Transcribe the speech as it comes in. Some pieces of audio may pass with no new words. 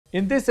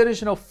In this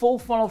edition of Full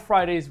Funnel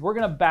Fridays, we're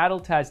gonna battle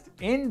test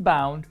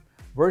inbound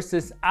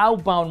versus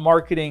outbound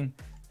marketing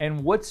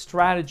and what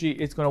strategy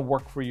is gonna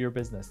work for your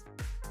business.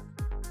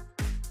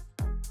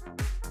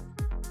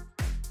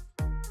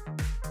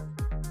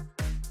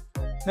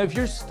 Now, if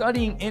you're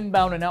studying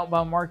inbound and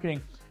outbound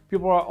marketing,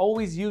 people are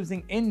always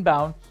using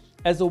inbound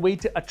as a way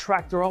to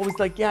attract. They're always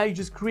like, yeah, you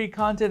just create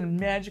content and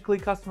magically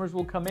customers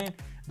will come in,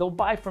 they'll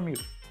buy from you.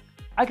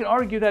 I can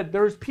argue that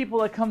there's people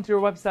that come to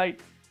your website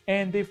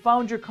and they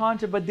found your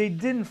content, but they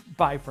didn't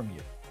buy from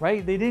you,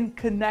 right? They didn't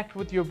connect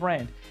with your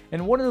brand.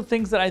 And one of the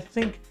things that I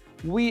think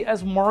we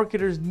as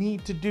marketers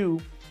need to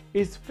do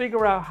is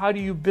figure out how do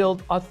you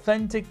build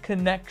authentic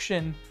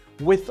connection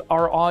with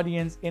our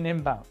audience in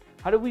inbound.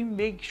 How do we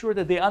make sure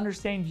that they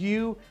understand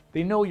you,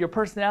 they know your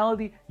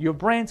personality, your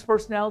brand's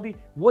personality,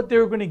 what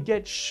they're gonna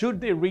get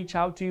should they reach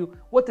out to you,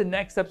 what the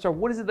next steps are,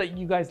 what is it that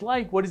you guys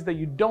like, what is it that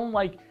you don't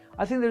like.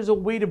 I think there's a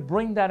way to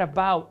bring that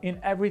about in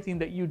everything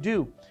that you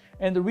do.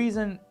 And the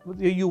reason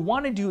you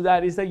want to do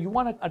that is that you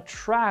want to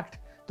attract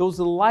those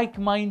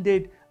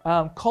like-minded,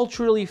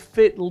 culturally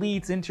fit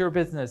leads into your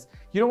business.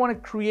 You don't want to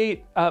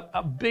create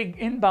a big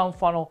inbound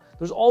funnel.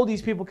 There's all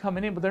these people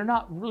coming in, but they're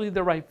not really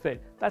the right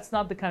fit. That's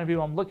not the kind of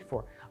people I'm looking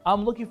for.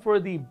 I'm looking for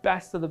the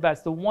best of the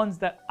best, the ones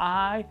that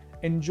I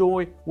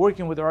enjoy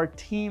working with, or our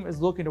team is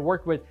looking to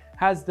work with,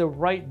 has the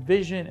right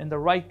vision and the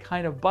right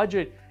kind of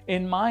budget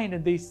in mind,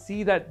 and they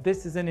see that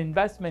this is an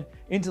investment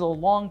into the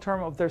long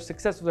term of their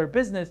success of their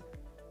business.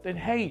 Then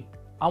hey,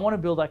 I want to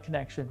build that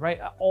connection, right?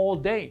 All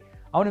day.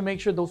 I want to make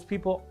sure those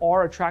people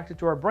are attracted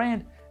to our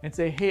brand and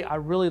say, hey, I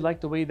really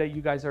like the way that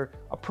you guys are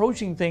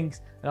approaching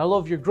things, and I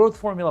love your growth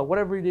formula,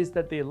 whatever it is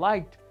that they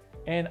liked.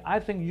 And I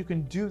think you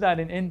can do that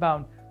in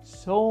inbound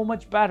so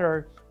much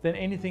better than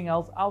anything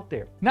else out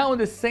there. Now, in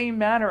the same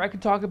manner, I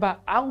can talk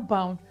about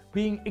outbound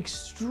being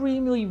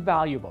extremely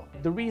valuable.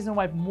 The reason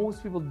why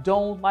most people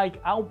don't like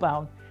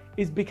outbound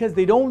is because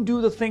they don't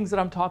do the things that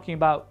I'm talking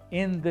about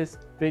in this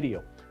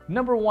video.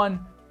 Number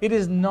one, it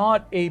is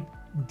not a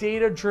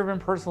data-driven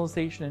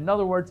personalization. In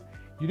other words,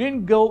 you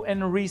didn't go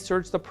and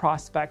research the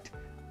prospect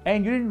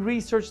and you didn't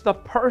research the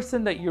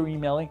person that you're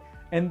emailing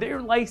and their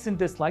likes and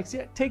dislikes.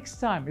 Yeah, it takes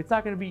time. It's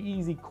not going to be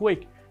easy,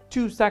 quick.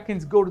 2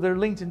 seconds, go to their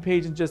LinkedIn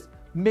page and just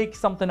make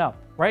something up,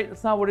 right?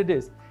 That's not what it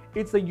is.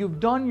 It's that you've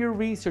done your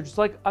research. It's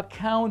like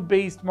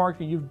account-based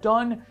marketing. You've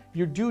done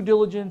your due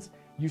diligence.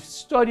 You've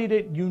studied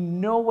it. You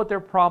know what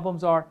their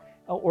problems are,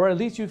 or at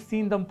least you've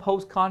seen them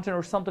post content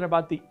or something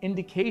about the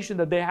indication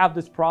that they have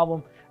this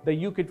problem that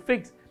you could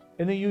fix.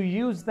 And then you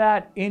use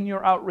that in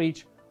your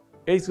outreach.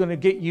 It's going to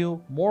get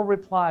you more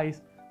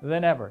replies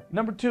than ever.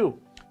 Number two,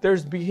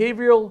 there's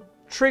behavioral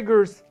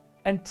triggers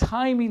and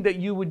timing that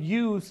you would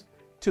use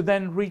to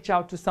then reach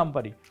out to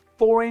somebody.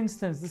 For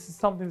instance, this is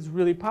something that's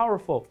really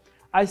powerful.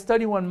 I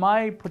study when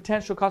my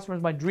potential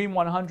customers, my Dream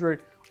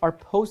 100, are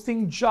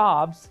posting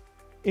jobs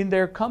in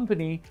their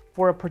company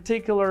for a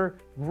particular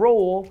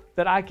role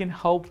that I can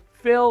help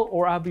fill,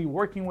 or I'll be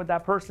working with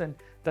that person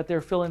that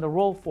they're filling the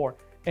role for.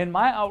 And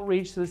my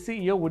outreach to the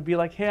CEO would be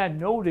like, hey, I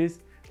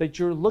noticed that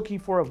you're looking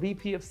for a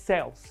VP of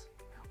sales.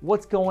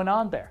 What's going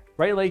on there,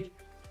 right? Like,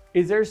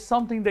 is there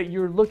something that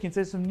you're looking? Is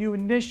there some new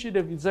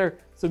initiative? Is there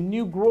some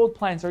new growth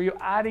plans? Are you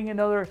adding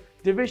another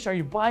division? Are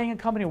you buying a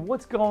company?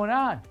 What's going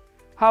on?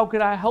 How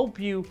could I help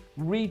you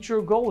reach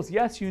your goals?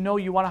 Yes, you know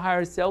you want to hire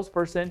a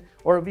salesperson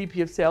or a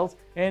VP of sales,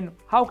 and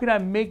how can I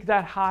make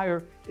that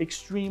hire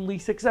extremely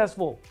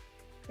successful?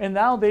 And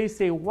now they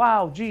say,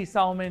 wow, gee,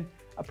 Solomon,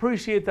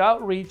 appreciate the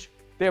outreach.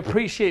 They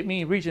appreciate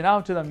me reaching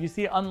out to them. You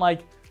see,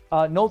 unlike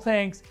no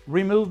thanks,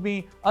 remove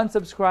me,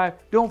 unsubscribe,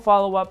 don't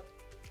follow up.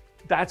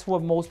 That's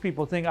what most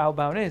people think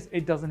outbound is.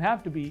 It doesn't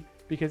have to be,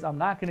 because I'm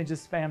not going to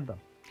just spam them.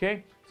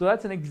 Okay, so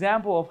that's an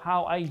example of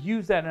how I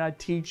use that, and I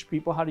teach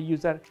people how to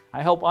use that.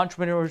 I help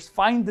entrepreneurs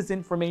find this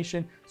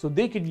information so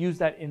they could use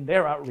that in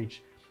their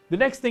outreach. The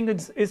next thing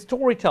is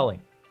storytelling,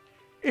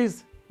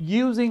 is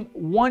using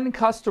one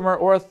customer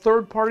or a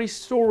third-party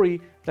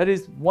story that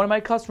is one of my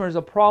customers,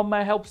 a problem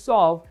I help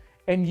solve,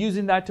 and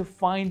using that to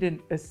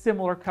find a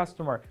similar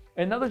customer.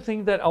 Another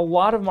thing that a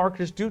lot of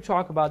marketers do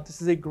talk about,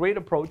 this is a great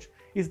approach,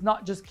 is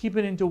not just keep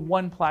it into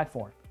one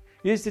platform.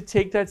 It is to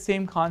take that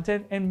same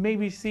content and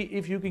maybe see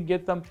if you can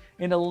get them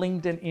in a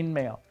LinkedIn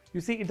email. You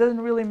see, it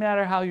doesn't really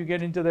matter how you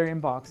get into their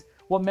inbox.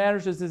 What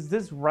matters is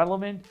this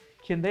relevant?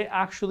 Can they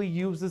actually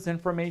use this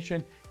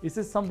information? Is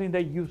this something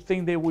that you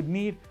think they would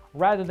need,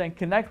 rather than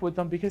connect with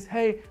them because,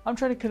 hey, I'm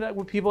trying to connect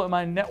with people in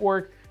my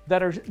network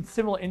that are in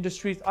similar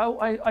industries.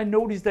 I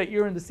noticed that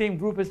you're in the same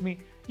group as me.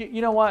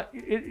 You know what?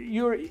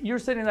 You're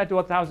sending that to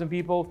 1,000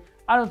 people.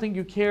 I don't think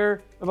you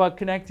care about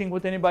connecting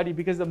with anybody,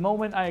 because the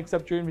moment I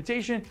accept your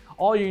invitation,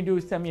 all you can do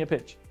is send me a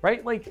pitch,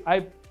 right? Like,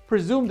 I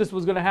presumed this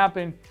was going to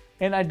happen,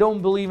 and I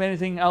don't believe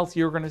anything else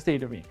you're going to say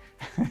to me,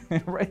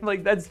 right?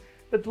 Like, that's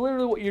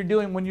literally what you're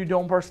doing when you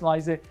don't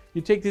personalize it.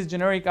 You take these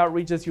generic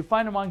outreaches, you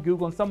find them on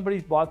Google and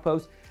somebody's blog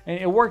post, and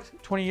it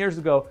worked 20 years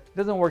ago. It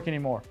doesn't work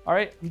anymore, all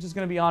right? I'm just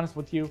going to be honest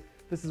with you.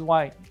 This is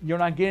why you're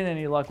not getting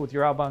any luck with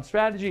your outbound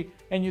strategy,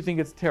 and you think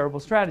it's a terrible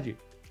strategy.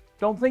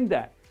 Don't think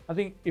that. I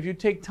think if you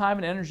take time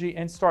and energy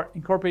and start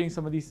incorporating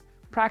some of these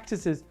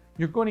practices,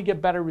 you're going to get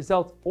better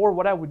results. Or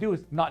what I would do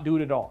is not do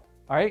it at all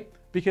right?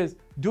 Because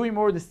doing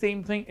more of the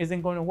same thing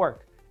isn't going to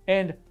work.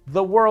 And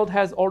the world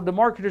has, or the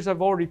marketers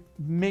have already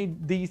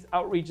made these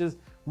outreaches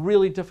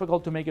really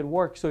difficult to make it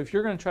work. So if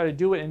you're going to try to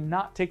do it and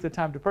not take the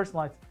time to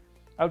personalize,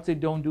 I would say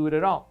don't do it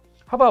at all.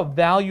 How about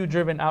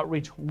value-driven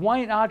outreach?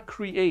 Why not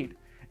create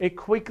a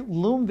quick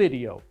Loom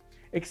video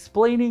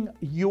explaining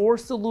your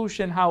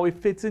solution, how it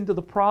fits into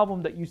the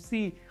problem that you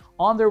see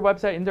on their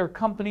website, in their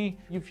company?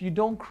 If you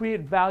don't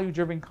create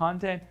value-driven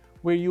content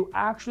where you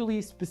actually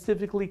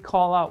specifically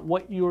call out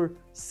what you're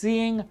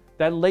seeing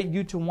that led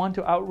you to want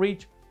to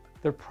outreach,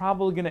 they're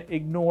probably going to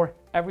ignore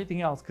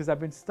everything else. Because I've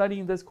been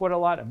studying this quite a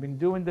lot. I've been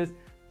doing this.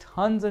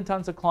 Tons and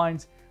tons of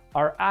clients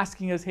are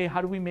asking us, hey,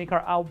 how do we make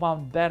our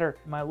outbound better?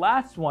 My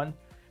last one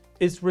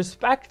is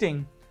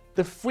respecting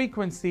the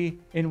frequency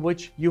in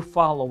which you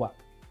follow up.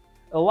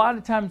 A lot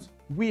of times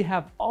we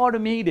have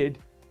automated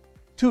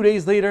 2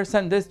 days later,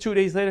 send this, 2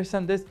 days later,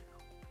 send this.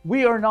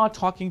 We are not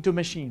talking to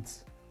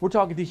machines. We're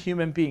talking to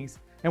human beings.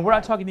 And we're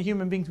not talking to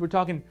human beings, we're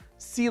talking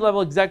C-level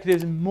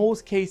executives in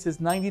most cases,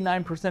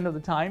 99% of the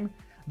time,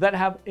 that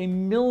have a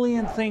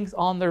million things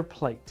on their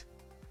plate.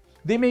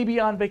 They may be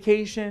on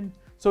vacation,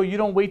 so you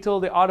don't wait till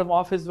the out of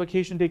office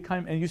vacation day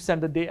comes and you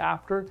send the day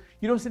after.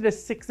 You don't send at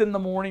 6 in the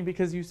morning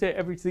because you say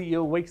every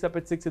CEO wakes up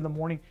at 6 in the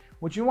morning.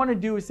 What you want to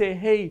do is say,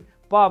 hey,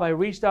 Bob, I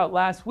reached out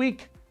last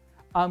week.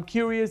 I'm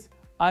curious.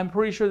 I'm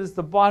pretty sure this is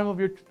the bottom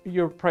of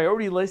your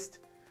priority list.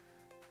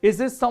 Is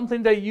this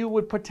something that you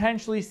would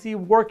potentially see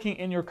working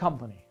in your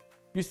company?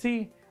 You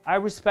see, I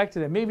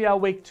respected it. Maybe I'll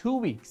wait 2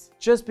 weeks.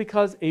 Just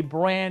because a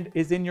brand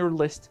is in your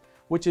list,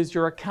 which is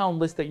your account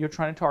list that you're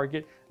trying to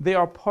target, they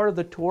are part of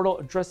the total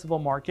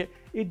addressable market.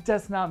 It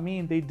does not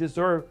mean they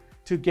deserve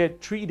to get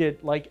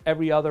treated like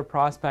every other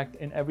prospect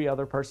in every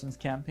other person's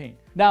campaign.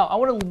 Now, I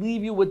want to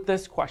leave you with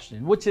this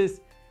question, which is,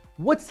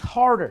 what's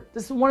harder?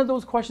 This is one of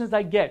those questions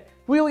I get.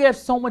 We only have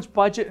so much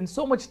budget and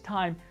so much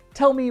time.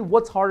 Tell me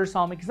what's harder,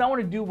 Salman, because I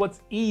want to do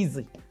what's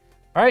easy.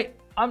 All right?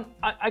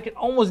 I can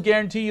almost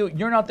guarantee you,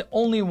 you're not the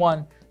only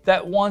one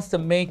that wants to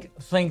make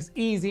things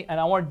easy, and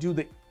I want to do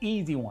the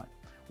easy one.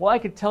 Well, I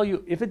could tell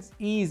you, if it's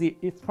easy,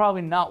 it's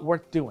probably not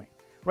worth doing,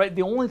 right?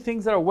 The only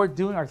things that are worth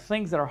doing are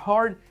things that are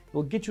hard. It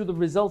will get you the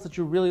results that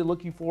you're really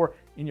looking for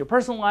in your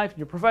personal life, in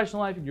your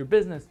professional life, in your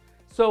business.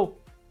 So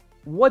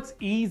what's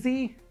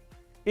easy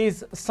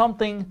is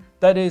something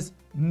that is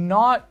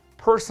not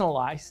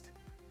personalized,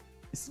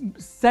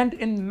 sent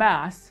in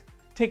mass.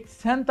 Take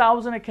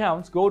 10,000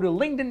 accounts, go to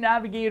LinkedIn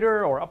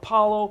Navigator or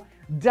Apollo,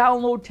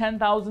 download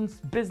 10,000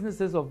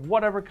 businesses of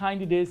whatever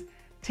kind it is,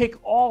 take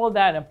all of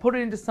that and put it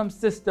into some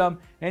system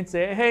and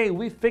say, hey,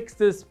 we fixed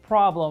this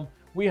problem.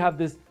 We have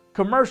this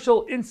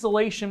commercial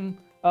insulation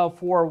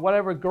for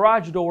whatever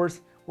garage doors.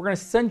 We're going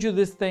to send you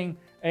this thing,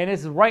 and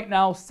it's right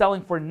now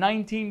selling for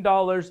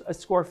 $19 a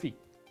square feet.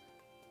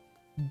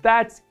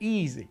 That's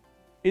easy.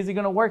 Is it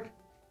going to work?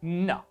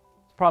 No,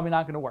 it's probably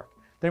not going to work.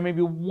 There may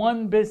be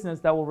one business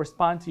that will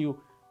respond to you.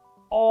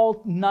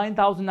 All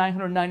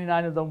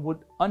 9,999 of them would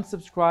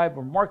unsubscribe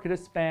or mark it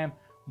as spam,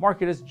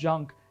 mark it as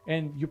junk,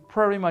 and you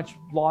pretty much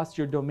lost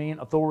your domain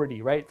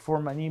authority, right,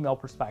 from an email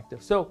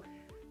perspective. So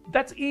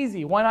that's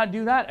easy. Why not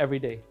do that every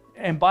day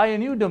and buy a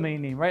new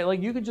domain name, right?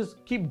 Like, you could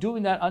just keep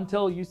doing that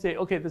until you say,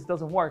 okay, this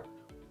doesn't work.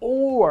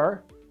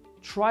 Or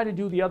try to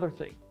do the other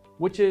thing,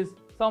 which is,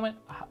 Salman,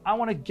 I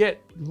want to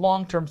get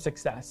long-term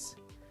success.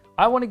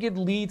 I want to get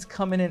leads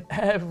coming in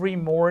every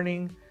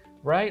morning,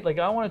 right? Like,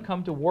 I want to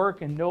come to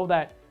work and know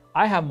that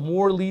I have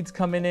more leads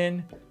coming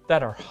in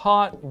that are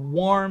hot,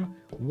 warm,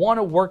 want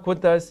to work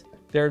with us.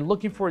 They're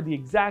looking for the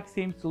exact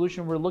same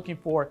solution we're looking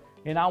for.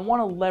 And I want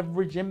to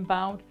leverage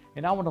inbound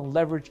and I want to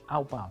leverage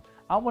outbound.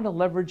 I want to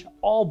leverage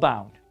all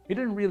bound. It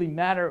doesn't really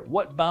matter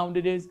what bound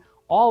it is.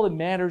 All it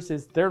matters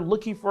is they're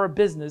looking for a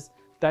business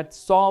that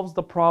solves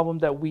the problem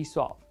that we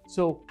solve.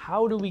 So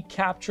how do we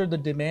capture the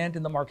demand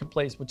in the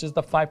marketplace, which is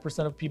the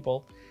 5% of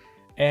people?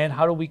 And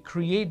how do we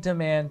create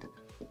demand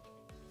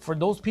for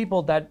those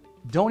people that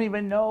don't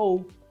even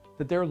know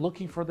that they're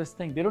looking for this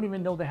thing? They don't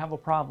even know they have a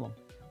problem.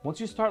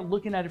 Once you start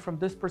looking at it from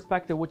this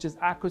perspective, which is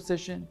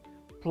acquisition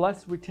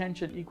plus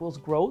retention equals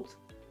growth,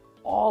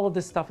 all of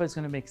this stuff is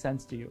going to make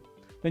sense to you.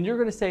 Then you're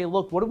going to say,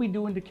 look, what are we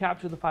doing to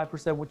capture the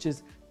 5%, which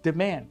is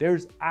demand?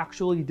 There's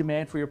actually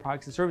demand for your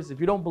products and services. If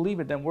you don't believe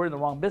it, then we're in the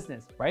wrong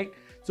business, right?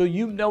 So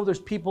you know there's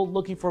people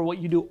looking for what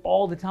you do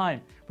all the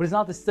time, but it's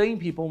not the same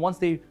people. Once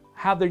they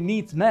have their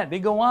needs met, they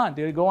go on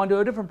to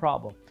a different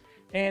problem.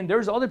 And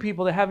there's other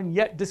people that haven't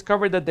yet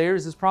discovered that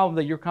there's this problem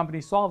that your company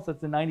solves. That's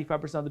the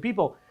 95% of the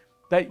people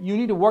that you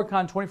need to work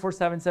on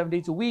 24/7, 7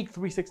 days a week,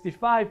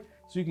 365,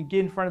 so you can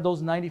get in front of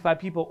those 95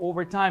 people.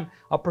 Over time,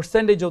 a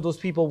percentage of those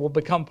people will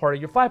become part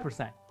of your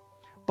 5%.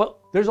 But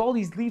there's all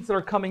these leads that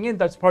are coming in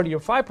that's part of your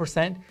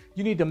 5%.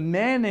 You need to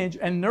manage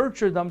and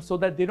nurture them so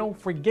that they don't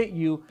forget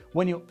you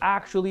when you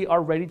actually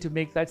are ready to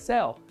make that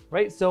sale,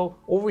 right? So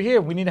over here,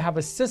 we need to have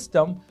a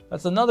system.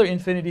 That's another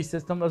infinity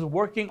system that's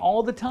working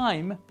all the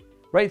time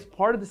right? It's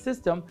part of the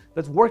system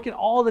that's working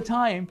all the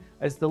time.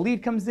 As the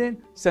lead comes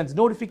in, sends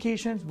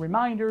notifications,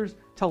 reminders,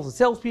 tells the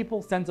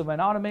salespeople, sends them an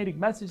automatic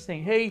message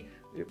saying, hey,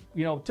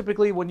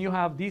 typically when you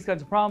have these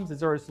kinds of problems,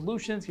 there are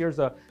solutions. Here's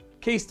a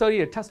case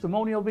study, a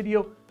testimonial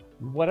video,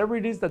 whatever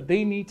it is that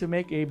they need to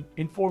make an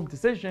informed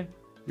decision.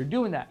 You're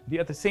doing that.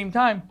 At the same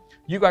time,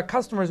 you got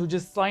customers who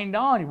just signed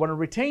on. You want to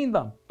retain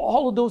them.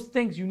 All of those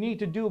things you need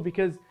to do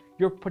because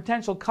your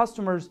potential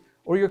customers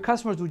or your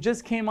customers who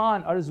just came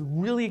on are just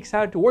really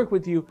excited to work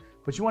with you,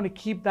 but you want to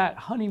keep that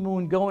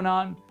honeymoon going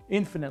on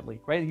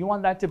infinitely, right? You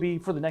want that to be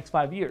for the next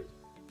 5 years.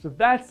 So if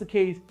that's the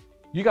case,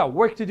 you got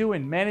work to do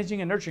in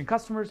managing and nurturing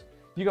customers.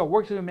 You got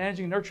work to do in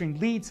managing and nurturing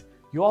leads.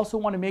 You also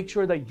want to make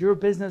sure that your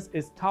business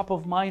is top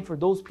of mind for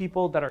those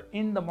people that are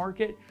in the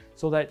market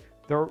so that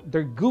they're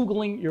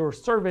Googling your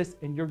service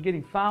and you're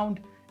getting found.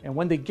 And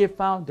when they get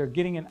found, they're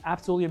getting an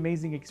absolutely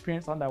amazing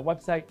experience on that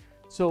website.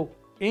 So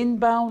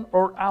inbound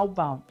or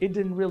outbound, it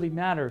didn't really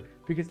matter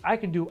because I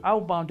can do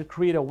outbound to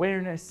create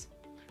awareness.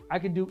 I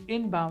can do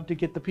inbound to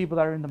get the people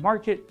that are in the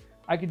market.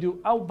 I can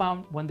do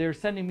outbound when they're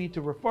sending me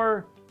to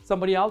refer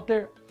somebody out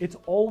there. It's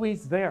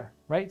always there,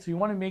 right? So you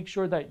want to make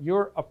sure that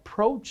your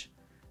approach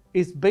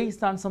is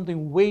based on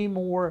something way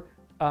more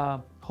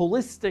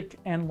holistic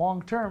and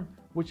long-term,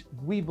 which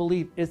we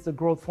believe is the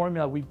growth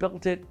formula. We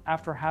built it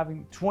after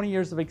having 20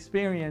 years of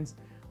experience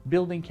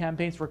building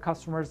campaigns for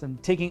customers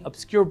and taking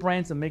obscure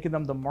brands and making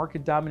them the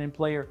market dominant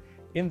player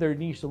in their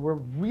niche. So we're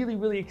really,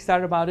 really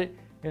excited about it.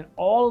 And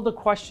all of the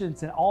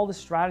questions and all the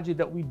strategy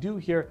that we do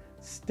here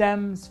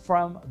stems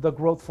from the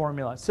growth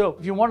formula. So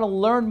if you want to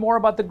learn more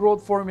about the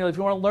growth formula, if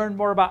you want to learn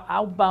more about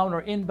outbound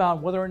or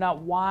inbound, whether or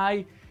not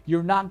why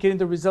you're not getting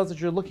the results that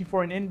you're looking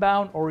for in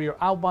inbound or your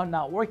outbound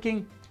not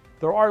working,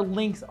 there are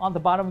links on the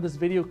bottom of this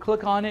video.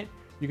 Click on it.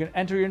 You can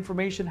enter your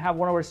information, have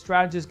one of our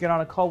strategists get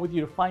on a call with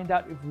you to find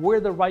out if we're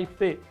the right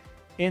fit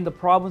in the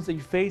problems that you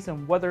face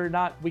and whether or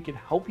not we can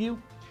help you.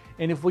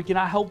 And if we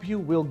cannot help you,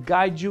 we'll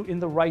guide you in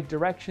the right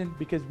direction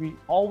because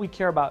all we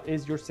care about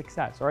is your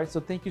success. All right. So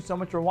thank you so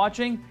much for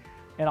watching,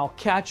 and I'll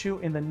catch you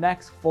in the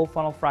next Full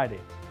Funnel Friday.